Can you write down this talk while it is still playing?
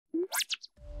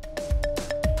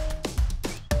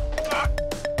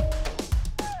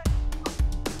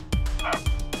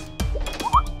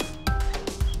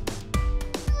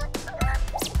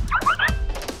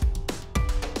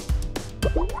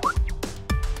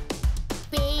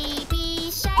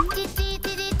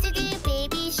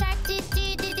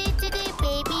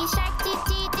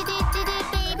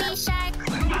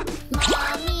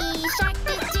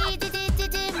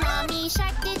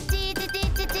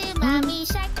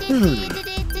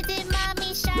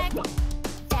Mommy shark.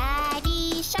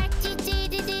 Daddy shark.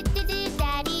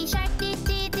 Daddy shark.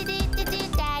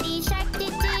 Daddy shark.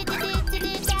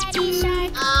 Daddy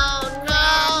shark. Oh no!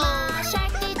 Grandma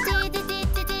shark.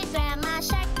 Grandma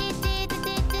shark.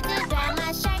 Grandma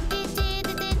shark.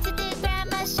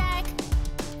 Grandma shark.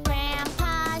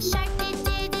 Grandpa shark.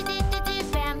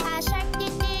 Grandpa shark.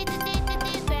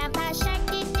 Grandpa shark.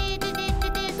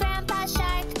 Grandpa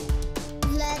shark.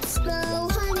 Let's go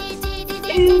hunting.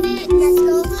 Let's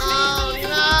go hunting. Oh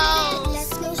no!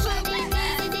 Let's go hunting.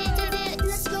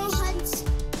 Let's go hunt.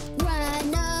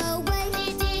 Run away.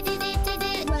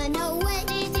 Run away.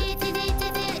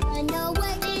 Run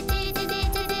away.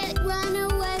 Run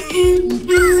away.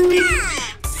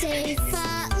 Safe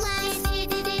at last.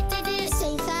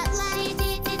 Safe at last.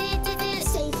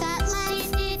 Safe at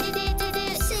last.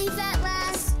 Safe at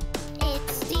last.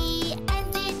 It's the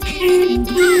end. It's the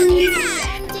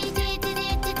end.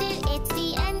 It's the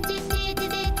end.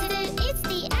 It's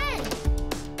the end.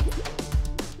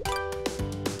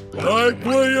 Like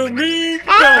what you mean,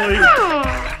 Belly?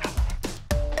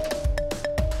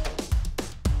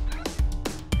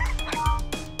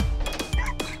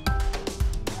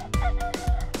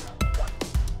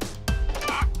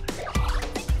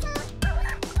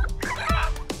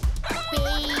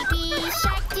 Baby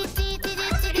shark.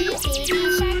 Baby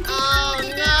shark. Oh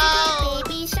no!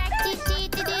 Baby shark.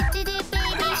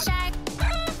 Baby shark.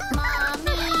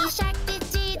 Mommy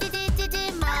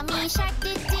shark. Mommy shark.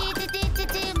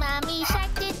 Mommy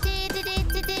shark.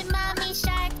 Mommy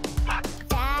shark.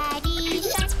 Daddy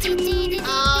shark.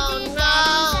 Oh no!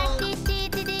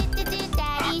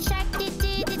 Daddy shark.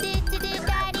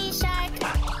 Daddy shark.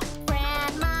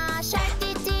 Grandma shark.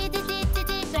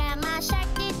 Grandma shark.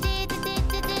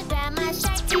 Grandma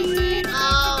shark.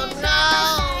 Oh no!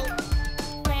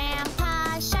 Grandpa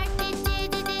shark.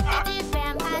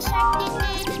 Grandpa shark.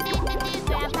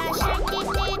 Grandpa shark.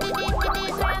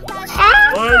 Grandpa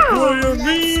shark. Like what you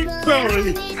mean,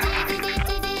 Belly?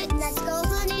 Let's go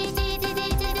hunting.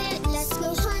 Let's go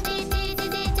hunting.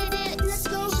 Let's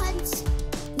go hunt.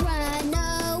 Run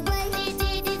away.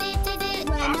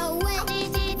 Run away.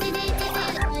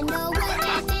 Run away.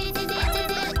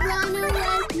 Run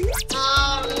away.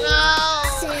 Oh no!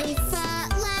 Safe at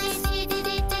last.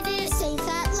 Safe at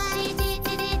last.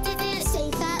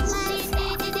 Safe at last.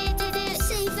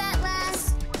 Safe at last.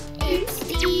 It's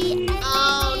the end.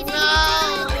 Oh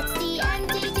no! It's the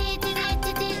end.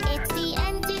 It's the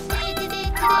end.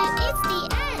 It's the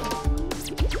end.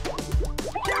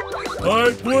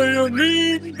 Like what you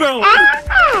mean, Belly?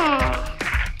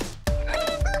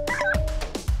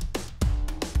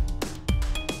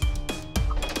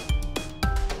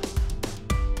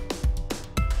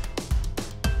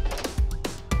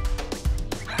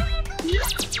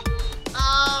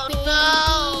 Oh no!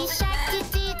 Baby shark.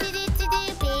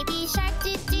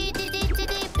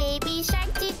 Baby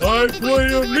shark. Like what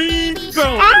you mean,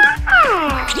 Belly?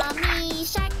 Mommy shark. Mommy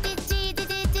shark.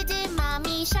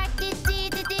 Mommy shark.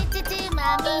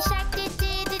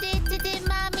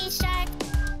 Mommy shark.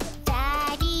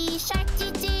 Daddy shark.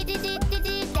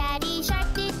 Daddy shark. Daddy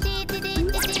shark.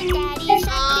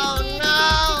 Oh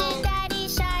no! Daddy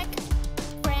shark.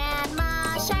 Grandma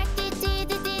shark.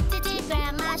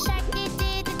 Grandma shark.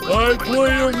 Like what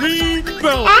you mean,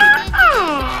 Belly?